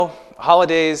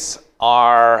Holidays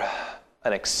are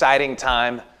an exciting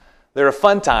time. They're a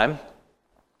fun time.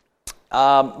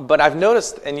 But I've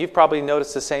noticed, and you've probably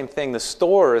noticed the same thing, the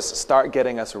stores start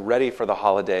getting us ready for the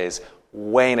holidays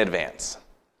way in advance.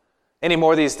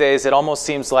 Anymore these days, it almost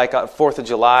seems like on 4th of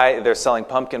July, they're selling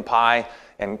pumpkin pie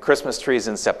and Christmas trees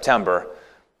in September.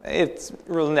 It's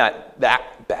really not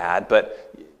that bad,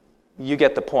 but you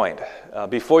get the point.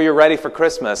 Before you're ready for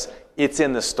Christmas, it's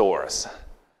in the stores.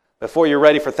 Before you're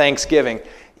ready for Thanksgiving,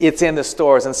 it's in the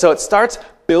stores. And so it starts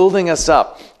building us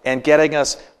up and getting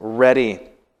us ready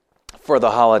for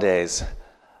the holidays.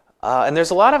 And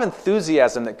there's a lot of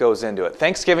enthusiasm that goes into it.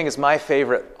 Thanksgiving is my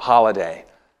favorite holiday.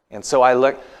 And so I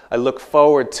look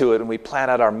forward to it, and we plan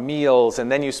out our meals,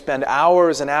 and then you spend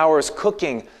hours and hours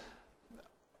cooking.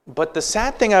 But the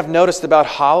sad thing I've noticed about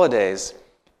holidays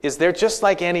is they're just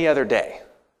like any other day.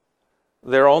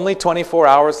 They're only 24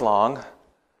 hours long,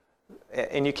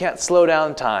 and you can't slow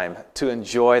down time to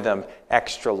enjoy them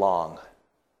extra long.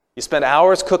 You spend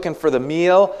hours cooking for the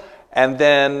meal, and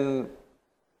then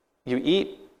you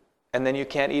eat, and then you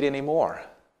can't eat anymore.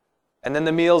 And then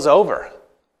the meal's over.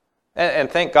 And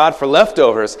thank God for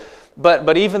leftovers,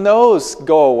 but even those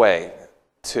go away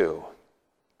too.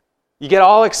 You get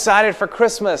all excited for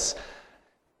Christmas,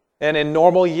 and in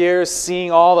normal years, seeing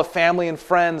all the family and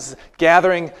friends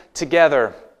gathering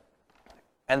together.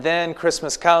 And then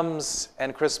Christmas comes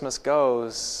and Christmas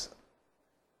goes,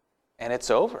 and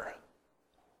it's over.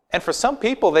 And for some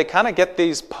people, they kind of get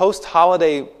these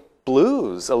post-holiday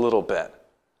blues a little bit.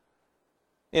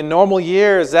 In normal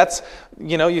years, that's,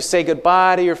 you say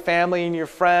goodbye to your family and your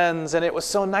friends, and it was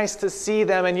so nice to see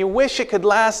them, and you wish it could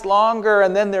last longer,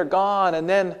 and then they're gone, and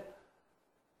then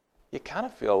you kind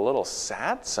of feel a little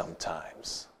sad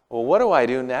sometimes. Well, what do I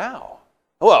do now?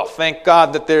 Well, thank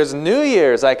God that there's New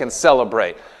Year's I can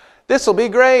celebrate. This will be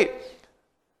great.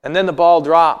 And then the ball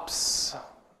drops.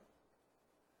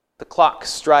 The clock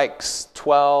strikes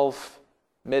 12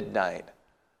 midnight.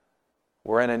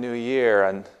 We're in a new year,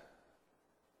 and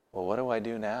well, what do I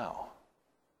do now?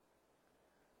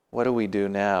 What do we do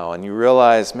now? And you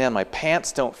realize, man, my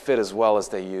pants don't fit as well as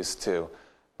they used to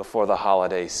before the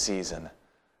holiday season.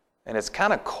 And it's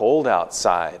kind of cold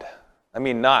outside. I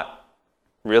mean, not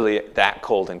really that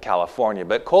cold in California,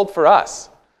 but cold for us.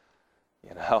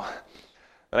 When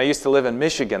I used to live in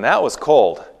Michigan, that was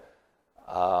cold.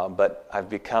 But I've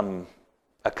become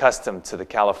accustomed to the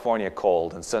California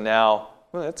cold. And so now,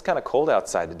 it's kind of cold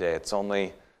outside today. It's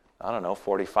only,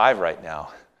 45 right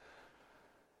now.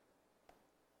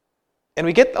 And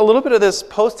we get a little bit of this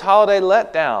post-holiday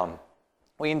letdown.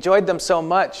 We enjoyed them so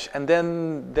much, and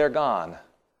then they're gone.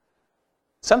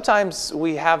 Sometimes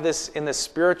we have this in the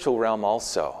spiritual realm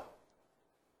also.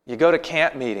 You go to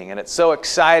camp meeting, and it's so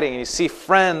exciting, and you see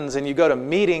friends, and you go to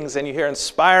meetings, and you hear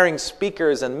inspiring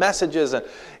speakers and messages,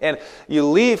 and you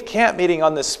leave camp meeting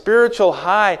on the spiritual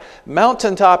high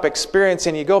mountaintop experience,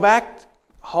 and you go back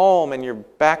home, and you're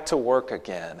back to work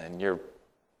again, and you're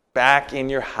back in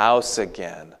your house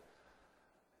again,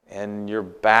 and you're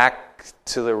back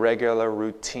to the regular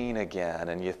routine again,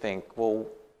 and you think, well,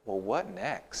 what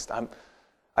next?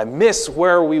 I miss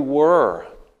where we were.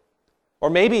 Or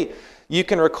maybe you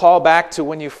can recall back to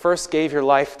when you first gave your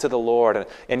life to the Lord,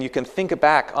 and you can think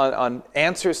back on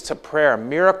answers to prayer,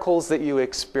 miracles that you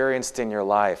experienced in your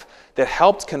life that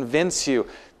helped convince you,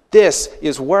 this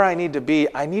is where I need to be.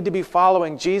 I need to be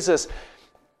following Jesus.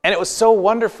 And it was so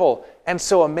wonderful and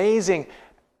so amazing.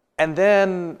 And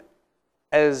then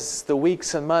as the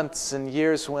weeks and months and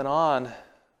years went on,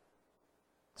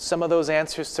 some of those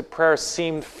answers to prayer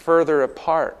seemed further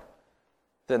apart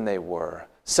than they were.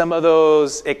 Some of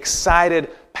those excited,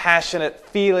 passionate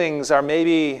feelings are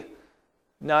maybe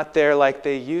not there like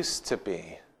they used to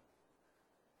be.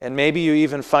 And maybe you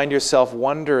even find yourself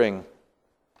wondering,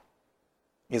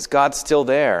 is God still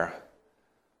there?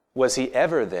 Was He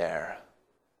ever there?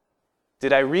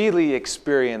 Did I really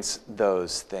experience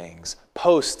those things?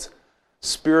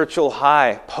 Post-spiritual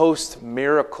high,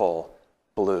 post-miracle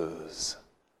blues.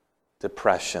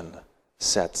 Depression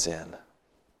sets in.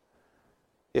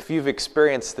 If you've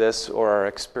experienced this or are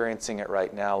experiencing it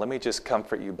right now, let me just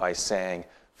comfort you by saying,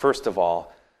 first of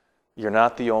all, you're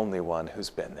not the only one who's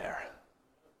been there.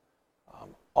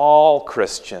 All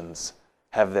Christians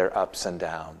have their ups and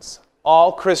downs. All Christians